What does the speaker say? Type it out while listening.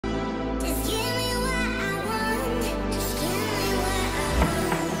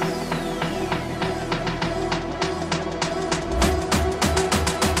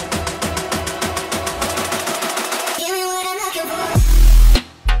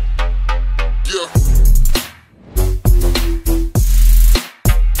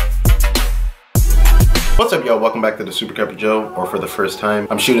What's up, y'all? Welcome back to the SuperCupofJoe, or for the first time.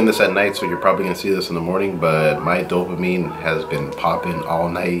 I'm shooting this at night, so you're probably gonna see this in the morning, but my dopamine has been popping all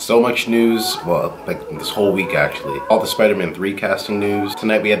night. So much news, well, like this whole week actually. All the Spider-Man 3 casting news.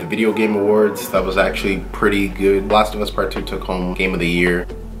 Tonight we had the Video Game Awards. That was actually pretty good. Last of Us Part 2 took home Game of the Year.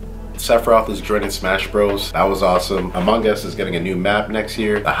 Sephiroth is joining Smash Bros. That was awesome. Among Us is getting a new map next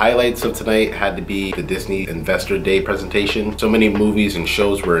year. The highlights of tonight had to be the Disney Investor Day presentation. So many movies and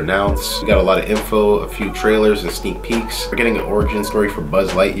shows were announced. We got a lot of info, a few trailers and sneak peeks. We're getting an origin story for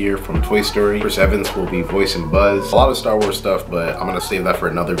Buzz Lightyear from Toy Story. Chris Evans will be voicing Buzz. A lot of Star Wars stuff, but I'm gonna save that for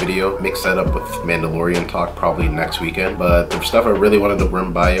another video. Mix that up with Mandalorian talk probably next weekend. But the stuff I really wanted to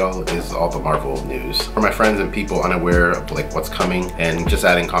run by y'all is all the Marvel news. For my friends and people unaware of like what's coming and just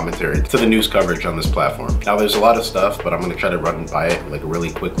adding commentary to the news coverage on this platform. Now there's a lot of stuff, but I'm gonna try to run by it like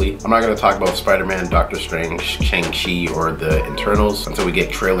really quickly. I'm not gonna talk about Spider-Man, Doctor Strange, Shang-Chi, or the Internals until we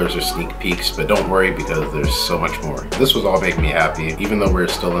get trailers or sneak peeks, but don't worry because there's so much more. This was all making me happy, even though we're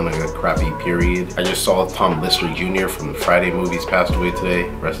still in a crappy period. I just saw Tom Lister Jr. from the Friday movies passed away today.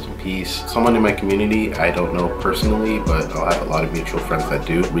 Rest in peace. Someone in my community I don't know personally, but I'll have a lot of mutual friends that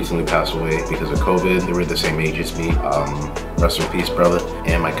do, recently passed away because of COVID. They were the same age as me. Rest in peace, brother,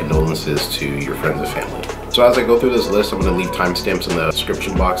 and my condolences to your friends and family. So as I go through this list, I'm going to leave timestamps in the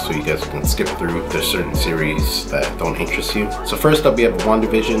description box so you guys can skip through. There's certain series that don't interest you. So first up, we have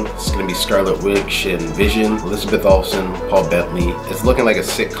WandaVision. It's going to be Scarlet Witch and Vision, Elizabeth Olsen, Paul Bettany. It's looking like a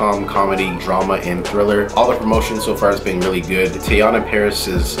sitcom, comedy, drama, and thriller. All the promotion so far has been really good. Teyana Paris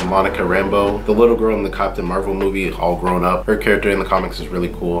is Monica Rambeau, the little girl in the Captain Marvel movie, all grown up. Her character in the comics is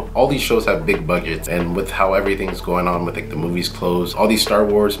really cool. All these shows have big budgets, and with how everything's going on with like the movies closed, all these Star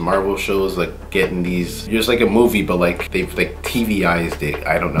Wars, Marvel shows like getting these, just like a movie, but like they've like TVized it.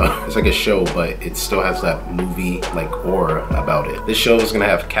 I don't know. It's like a show, but it still has that movie like aura about it. This show is gonna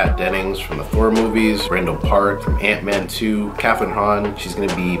have Kat Dennings from the Thor movies, Randall Park from Ant-Man 2, Kathryn Hahn. She's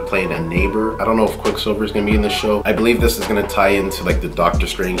gonna be playing a neighbor. I don't know if Quicksilver is gonna be in the show. I believe this is gonna tie into like the Doctor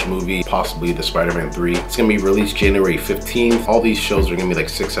Strange movie, possibly the Spider-Man 3. It's gonna be released January 15th. All these shows are gonna be like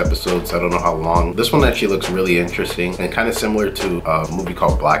 6 episodes. I don't know how long. This one actually looks really interesting and kind of similar to a movie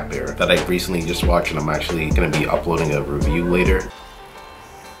called Black Bear that I recently just watched, and I'm actually gonna be uploading a review later.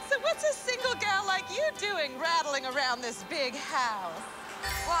 So what's a single gal like you doing rattling around this big house?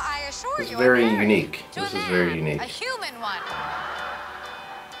 Well, I assure you, It's very unique. This is very unique. A human one.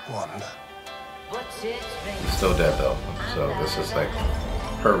 Wanda. She's still dead though, so this is like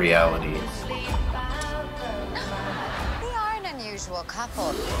her reality. We are an unusual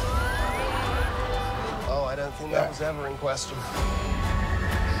couple. Oh, I don't think that was ever in question.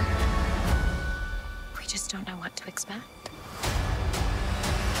 We just don't know what to expect.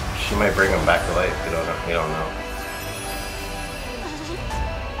 She might bring him back to life. We don't know. We don't know.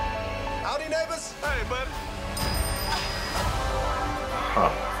 Howdy, neighbors. Hey, buddy.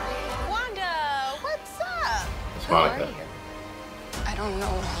 Huh. Wanda, what's up? It's Monica. I don't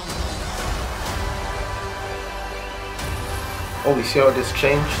know. Oh, you see how it just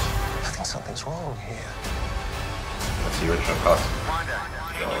changed? I think something's wrong here. That's the original costume.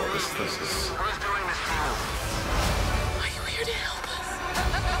 Yo, this is. Are you here to help us?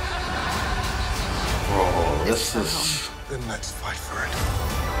 Whoa, this is. Then let's fight for it.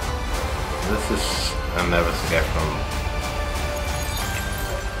 This is. I'll never forget from.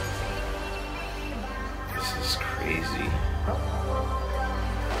 This is crazy.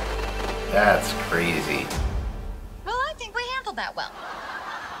 That's crazy. Well, I think we handled that well.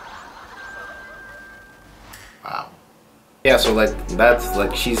 Wow. Yeah, so like that's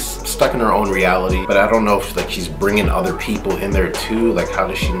like she's stuck in her own reality, but I don't know if like she's bringing other people in there too. Like how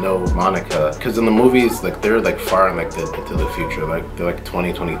does she know Monica? Because in the movies, like they're like far in like into the future, like they're like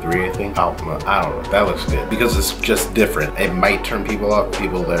 2023, I think. I don't know. That looks good because it's just different. It might turn people off,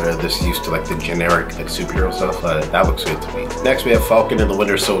 people that are just used to like the generic like superhero stuff, but that looks good to me. Next we have Falcon and the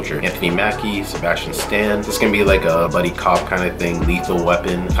Winter Soldier. Anthony Mackie, Sebastian Stan. This is gonna be like a buddy cop kind of thing. Lethal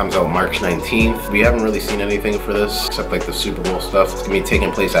Weapon comes out March 19th. We haven't really seen anything for this except like the Super Bowl stuff. It's gonna be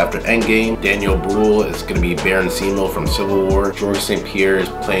taking place after Endgame. Daniel Bruhl is gonna be Baron Zemo from Civil War. George St. Pierre is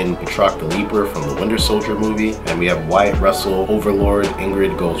playing Patrock the Leaper from the Winter Soldier movie. And we have Wyatt Russell, Overlord,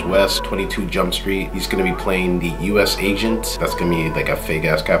 Ingrid Goes West, 22 Jump Street. He's gonna be playing the US agent. That's gonna be like a fake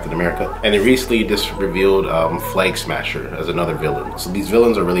ass Captain America. And they recently just revealed Flag Smasher as another villain. So these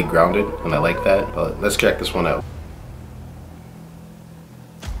villains are really grounded and I like that. But let's check this one out.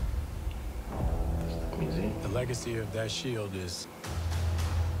 The legacy of that shield is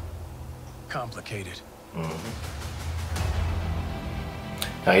complicated.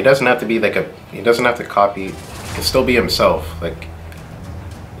 Now he doesn't have to be like he doesn't have to copy, he can still be himself. Like,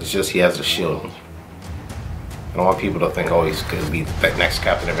 it's just he has a shield. I don't want people to think, oh, he's gonna be the next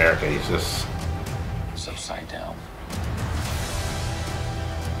Captain America. He's just... It's upside down.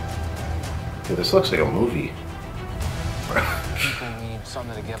 Dude, this looks like a movie. People need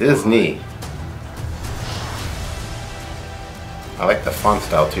something to get Disney. I like the font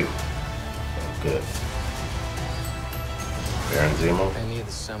style too. Good. Baron Zemo. They need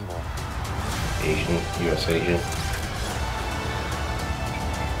the symbol. Asian, US Asian.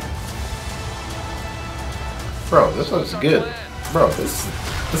 Bro, this looks good. Bro, this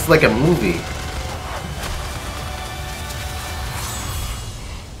is like a movie.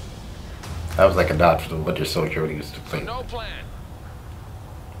 That was like a nod for the Winter Soldier when he used to play. No plan.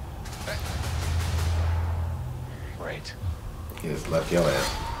 Great. He just left your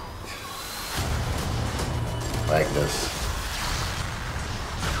ass. Like this.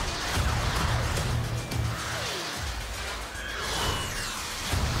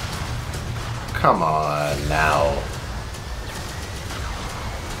 Come on now.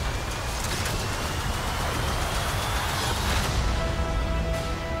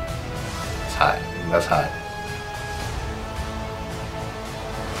 It's hot. That's hot.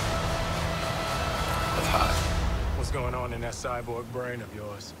 That's hot. What's going on in that cyborg brain of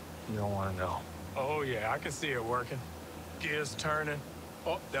yours? You don't want to know. Oh yeah, I can see it working. Gears turning.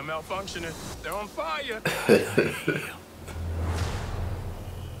 Oh, they're malfunctioning. They're on fire.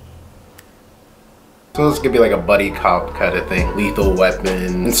 So this could be like a buddy cop kind of thing. Lethal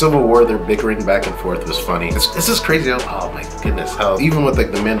Weapon. In Civil War, they're bickering back and forth. It was funny. It's just crazy. Oh my goodness. How even with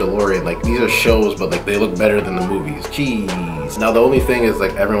like The Mandalorian, like these are shows, but like they look better than the movies. Jeez. Now the only thing is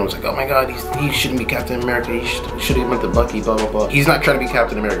like everyone's like, oh my god, he shouldn't be Captain America. He should have went to Bucky, blah, blah, blah. He's not trying to be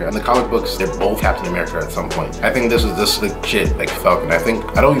Captain America. In the comic books, they're both Captain America at some point. I think this is just legit like Falcon.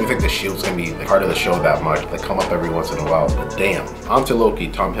 I don't even think the shield's gonna be like part of the show that much. Like come up every once in a while, but damn. On to Loki,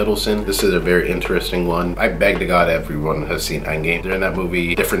 Tom Hiddleston. This is a very interesting one. I beg to God everyone has seen Endgame. During that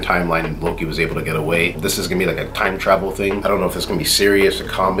movie, different timeline, Loki was able to get away. This is gonna be like a time travel thing. I don't know if it's gonna be serious or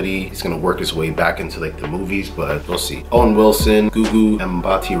comedy. He's gonna work his way back into like the movies, but we'll see. Owen Wilson, Gugu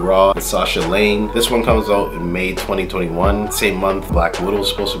Mbatha-Raw, and Sasha Lane. This one comes out in May 2021. Same month Black Widow's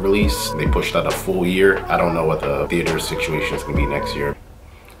supposed to release. They pushed out a full year. I don't know what the theater situation is gonna be next year.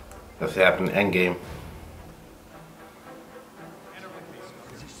 That's happening. Endgame.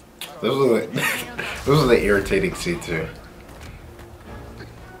 This was like, this was an irritating scene too.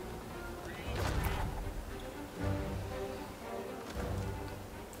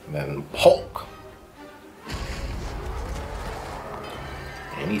 And then Hulk.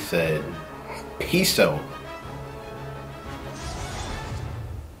 And he said, peace out.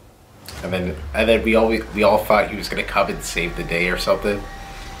 And then we all thought he was gonna come and save the day or something.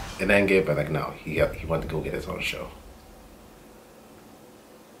 And then Endgame, but like no, he went to go get his own show.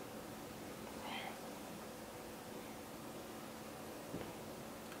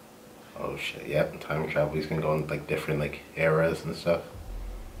 Oh shit, yep, time travel. He's gonna go in like different like eras and stuff.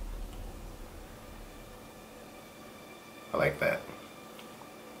 I like that.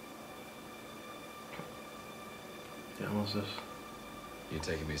 What the hell is this? You're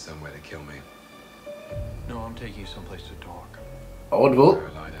taking me somewhere to kill me. No, I'm taking you someplace to talk. Owen Will?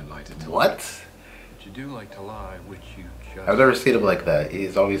 I don't like to talk. What? But you do like to lie, which you just... I've never seen him like that.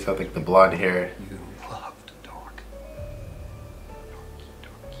 He's always had like the blonde hair. You love to talk.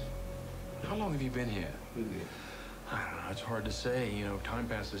 How long have you been here? I don't know, it's hard to say. You know, time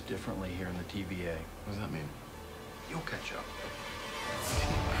passes differently here in the TVA. What does that mean? You'll catch up.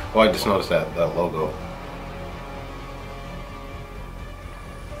 Well, I just noticed that logo.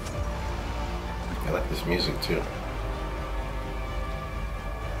 I like this music too.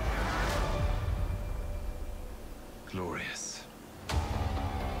 Glorious.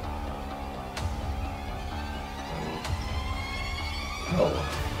 Oh.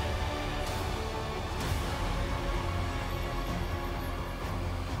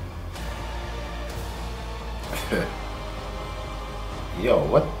 Yo,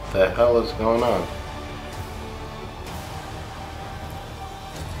 what the hell is going on?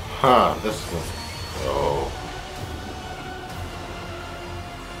 Huh, this is... Oh.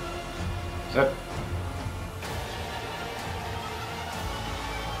 Is that...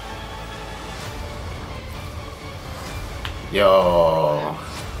 Yo.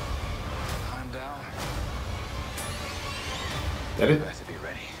 I'm down. Did it? Better be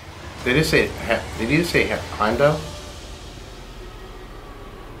ready. Did it say... Did you say Heimdall?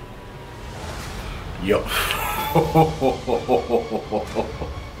 Yo.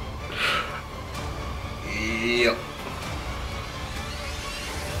 Yep.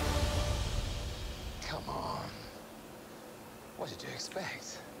 Come on. What did you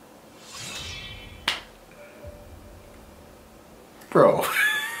expect? Bro.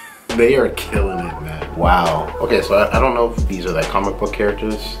 They are killing it, man. Wow. Okay, so I don't know if these are like comic book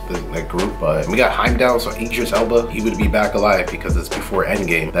characters, that group, but we got Heimdall, so Idris Elba. He would be back alive because it's before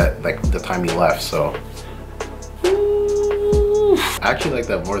Endgame, that like the time he left, so. I actually like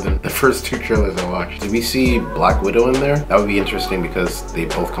that more than the first two trailers I watched. Did we see Black Widow in there? That would be interesting because they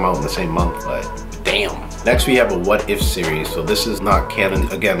both come out in the same month, but damn. Next we have a what if series. So this is not canon.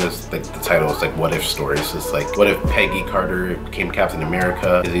 Again, this like the title is like what if stories. It's like what if Peggy Carter became Captain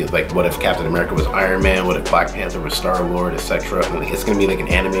America? Is it like what if Captain America was Iron Man? What if Black Panther was Star-Lord, etc. It's gonna be like an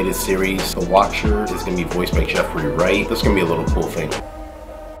animated series. The Watcher is gonna be voiced by Jeffrey Wright. This is gonna be a little cool thing.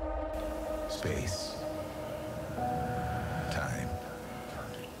 Space. Time.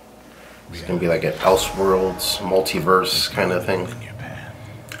 It's gonna be like an Elseworlds multiverse kind of thing.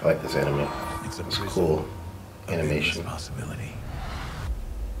 I like this anime. It's cool animation. Possibility.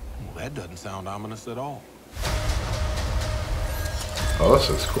 Well, that doesn't sound ominous at all. Oh, this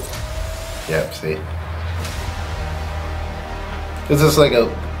looks cool. Yeah, see. This is like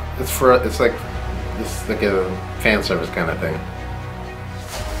it's like a fan service kind of thing.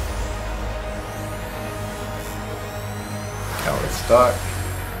 Howard Stark.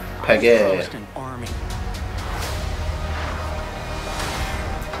 Peggy.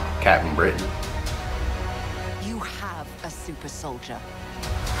 Captain Britain. You have a super soldier.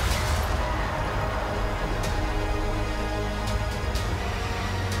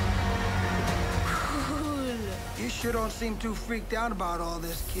 Cool. You sure don't seem too freaked out about all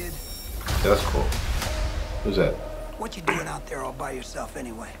this, kid. That's cool. Who's that? What you doing out there all by yourself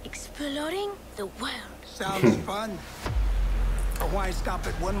anyway? Exploring the world. Sounds fun. But why stop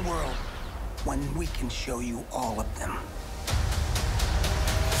at one world when we can show you all of them?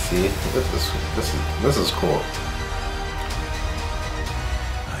 See, this is cool.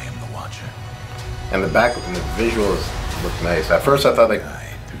 I am the Watcher. And the back and the visuals look nice. At first, I thought like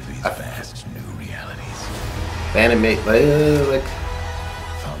Through these vast new realities. animate like.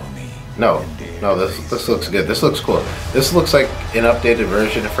 Follow me. No, this looks good. This looks cool. This looks like an updated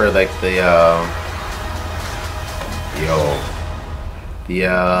version for like the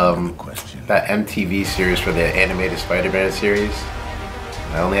that MTV series for the animated Spider-Man series.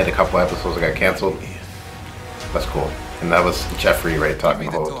 I only had a couple episodes that got canceled. That's cool. And that was Jeffrey Wright talking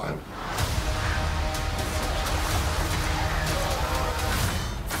the whole time.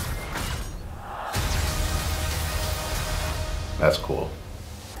 That's cool.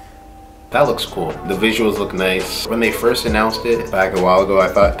 That looks cool. The visuals look nice. When they first announced it back a while ago, I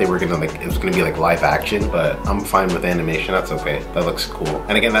thought they were gonna it was gonna be like live action, but I'm fine with animation. That's okay. That looks cool.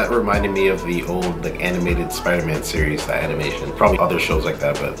 And again, that reminded me of the old like animated Spider-Man series, the animation. Probably other shows like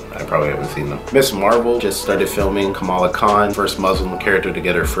that, but I probably haven't seen them. Miss Marvel just started filming. Kamala Khan, first Muslim character to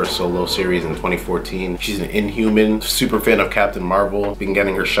get her first solo series in 2014. She's an Inhuman, super fan of Captain Marvel. Been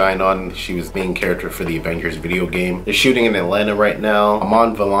getting her shine on. She was the main character for the Avengers video game. They're shooting in Atlanta right now.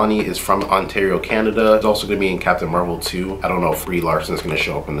 Amon Vellani is from Ontario, Canada. He's also going to be in Captain Marvel 2. I don't know if Brie Larson's going to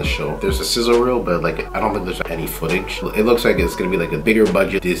show up in this show. There's a sizzle reel, but like I don't think there's any footage. It looks like it's going to be like a bigger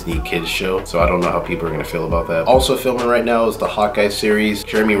budget Disney kids show, so I don't know how people are going to feel about that. Also filming right now is the Hawkeye series.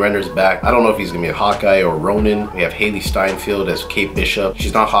 Jeremy Renner's back. I don't know if he's going to be a Hawkeye or Ronin. We have Haley Steinfeld as Kate Bishop.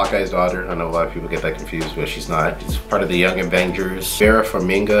 She's not Hawkeye's daughter. I know a lot of people get that confused, but she's not. She's part of the Young Avengers. Vera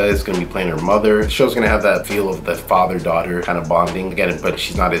Farmiga is going to be playing her mother. The show's going to have that feel of the father-daughter kind of bonding. Again, but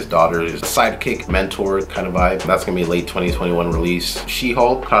she's not his daughter. It's a sidekick, mentor kind of vibe. That's going to be a late 2021 release.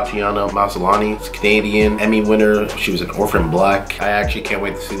 She-Hulk, Tatiana Maslany, is Canadian, Emmy winner. She was in Orphan Black. I actually can't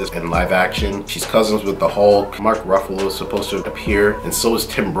wait to see this in live action. She's cousins with the Hulk. Mark Ruffalo is supposed to appear, and so is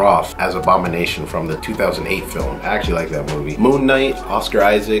Tim Roth as Abomination from the 2008 film. I actually like that movie. Moon Knight, Oscar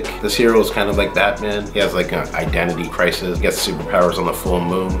Isaac. This hero is kind of like Batman. He has like an identity crisis. He gets superpowers on the full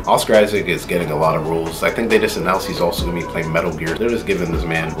moon. Oscar Isaac is getting a lot of roles. I think they just announced he's also going to be playing Metal Gear. They're just giving this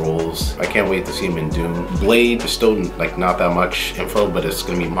man roles. I can't wait to see him in Doom. Blade, is still like not that much info, but it's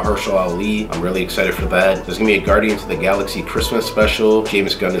going to be Mahershala Ali. I'm really excited for that. There's going to be a Guardians of the Galaxy Christmas special.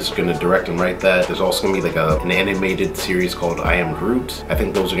 James Gunn is going to direct and write that. There's also going to be like an animated series called I Am Groot. I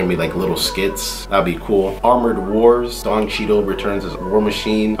think those are going to be like little skits. That'd be cool. Armored Wars. Don Cheadle returns as War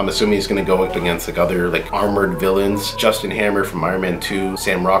Machine. I'm assuming he's going to go up against like other like armored villains. Justin Hammer from Iron Man 2.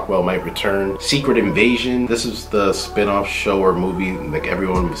 Sam Rockwell might return. Secret Invasion. This is the spin-off show or movie like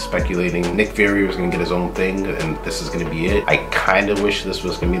everyone was speculating speculating Nick Fury was gonna get his own thing and this is gonna be it. I kind of wish this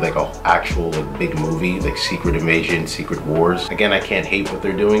was gonna be like an actual like big movie, like Secret Invasion, Secret Wars. Again, I can't hate what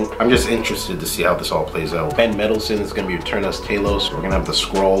they're doing. I'm just interested to see how this all plays out. Ben Mendelsohn is gonna be returning as Talos. We're gonna have the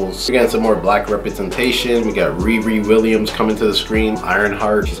Skrulls. We're getting some more black representation. We got Riri Williams coming to the screen.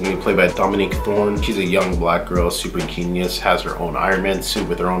 IronHeart, she's gonna be played by Dominique Thorne. She's a young black girl, super genius, has her own Iron Man suit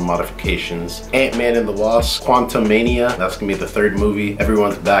with her own modifications. Ant-Man and the Wasp, Quantumania, that's gonna be the third movie.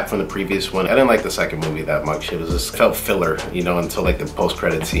 Everyone's back from the previous one. I didn't like the second movie that much. It was just felt filler, you know, until like the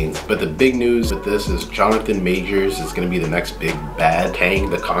post-credit scenes. But the big news with this is Jonathan Majors is gonna be the next big bad. Kang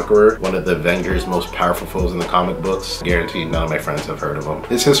the Conqueror, one of the Avengers' most powerful foes in the comic books. Guaranteed none of my friends have heard of him.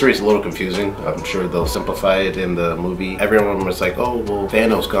 His history is a little confusing. I'm sure they'll simplify it in the movie. Everyone was like, oh, well,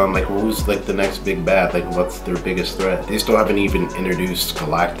 Thanos gone. Like, well, who's like the next big bad? Like, what's their biggest threat? They still haven't even introduced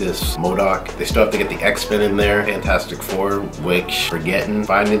Galactus, MODOK. They still have to get the X-Men in there, Fantastic Four, which forgetting.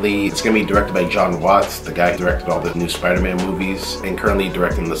 Finally, it's gonna be directed by John Watts, the guy who directed all the new Spider-Man movies and currently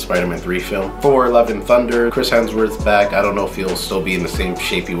directing the Spider-Man 3 film. Thor: Love and Thunder, Chris Hemsworth's back. I don't know if he'll still be in the same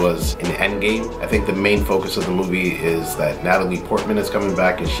shape he was in Endgame. I think the main focus of the movie is that Natalie Portman is coming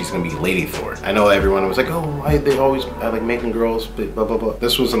back and she's gonna be Lady Thor. I know everyone was like, oh, why they always like making girls, blah blah blah.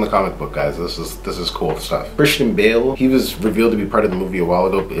 This was in the comic book, guys. This is cool stuff. Christian Bale, he was revealed to be part of the movie a while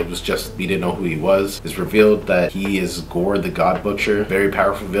ago. It was just we didn't know who he was. It's revealed that he is Gore the God Butcher, very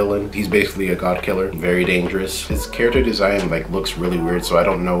powerful villain. He's basically a god killer, very dangerous. His character design like looks really weird, so I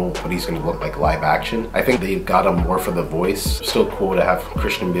don't know what he's gonna look like live action. I think they got him more for the voice. Still cool to have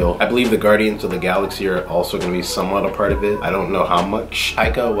Christian Bale. I believe the Guardians of the Galaxy are also gonna be somewhat a part of it. I don't know how much.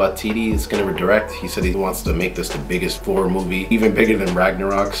 Taika Waititi is gonna redirect. He said he wants to make this the biggest Thor movie, even bigger than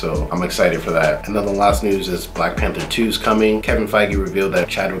Ragnarok, so I'm excited for that. And then the last news is Black Panther 2 is coming. Kevin Feige revealed that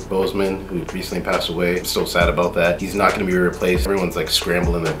Chadwick Boseman, who recently passed away, I'm so sad about that. He's not gonna be replaced. Everyone's like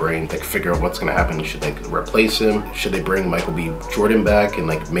scrambling their brain, like figure out what's gonna happen. Should they replace him? Should they bring Michael B. Jordan back and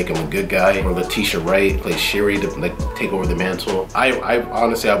like make him a good guy? Or Letitia Wright play Shuri to like take over the mantle? I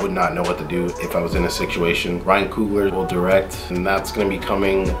honestly, I would not know what to do if I was in a situation. Ryan Coogler will direct, and that's gonna be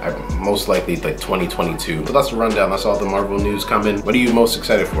coming most likely like 2022. But that's the rundown. That's all the Marvel news coming. What are you most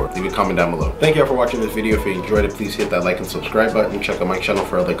excited for? Leave a comment down below. Thank you all for watching this video. If you enjoyed it, please hit that like and subscribe button. Check out my channel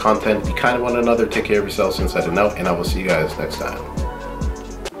for other content. Be kind to one another. Take care of yourselves inside and out, and I will see you guys next time.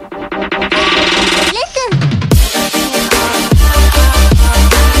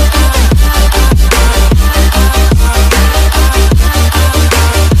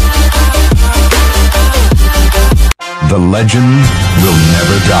 The legend will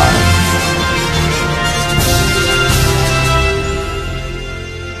never die.